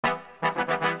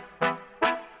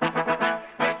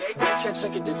10,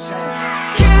 take it to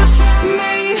 10. Kiss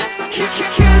me,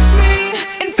 kiss me,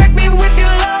 infect me with your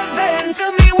love and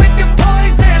fill me with your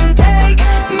poison. Take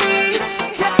me,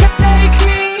 take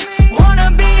me, wanna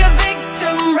be a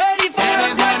victim, ready for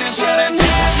action.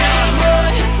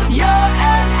 You're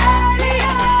an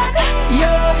alien,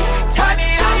 your touch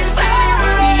is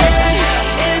alien.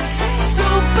 It's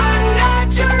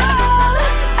supernatural,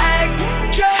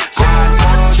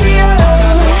 extraterrestrial.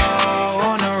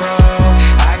 On the road,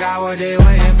 I got what they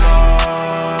waiting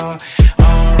for.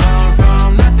 On run from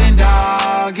nothing,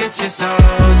 dog. Get your soul,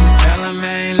 just tell them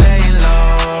ain't laying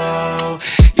low.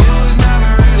 You was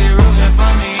never really rooting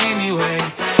for me anyway.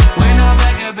 When I'm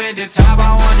back up at the top, I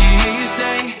wanna hear you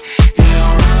say, you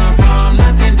don't run from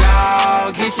nothing,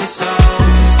 dog. Get your soul,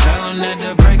 just tell them that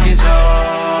the break is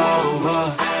over.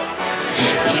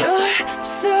 You're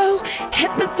so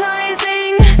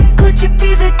hypnotizing. Could you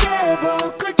be the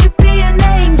devil? Could you be an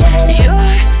angel?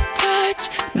 Your touch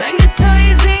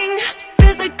magnetizing,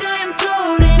 physically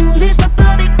imploding, leaves my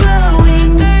body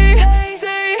glowing. They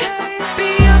say be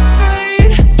afraid,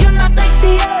 you're not like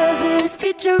the others,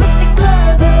 futuristic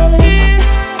lovers.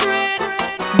 Different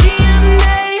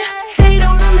DNA, they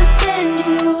don't understand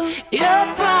you. You're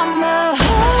from a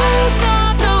whole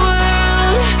nother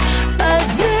world, a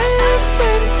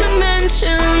different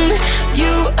dimension.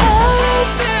 You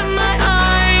open my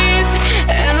eyes,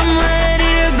 and I'm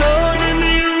ready to go. Let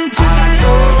me into I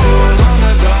told you long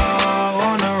ago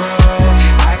on the road,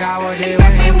 I got what they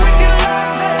waiting for.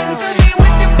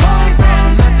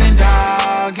 Nothing,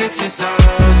 dog. Get your soul,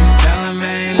 just tell them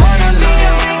ain't laying low.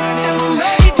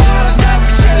 You was never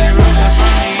really rooting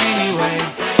for me anyway.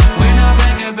 When I'm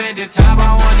back up at the top, I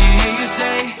wanna hear you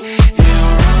say, you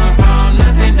don't run from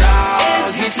nothing,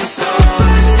 dog. Get your soul,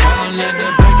 just tell them that the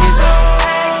break is over.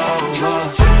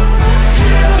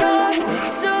 You're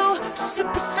so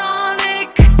supersonic,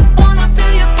 wanna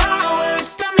feel your power,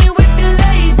 stun me with your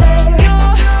laser. Your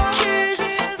kiss is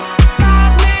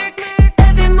cosmic,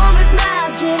 every move is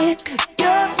magic.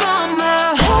 You're from a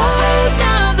whole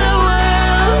nother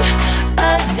world, a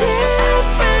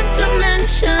different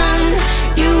dimension.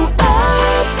 You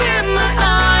open my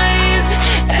eyes,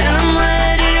 and I'm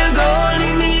ready to go.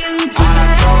 Lead me into I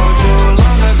told you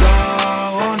long ago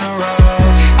on the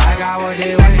road, I got what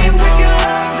they waiting for.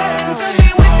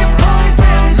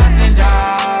 Nothing,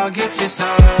 dog. Get your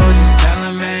soul.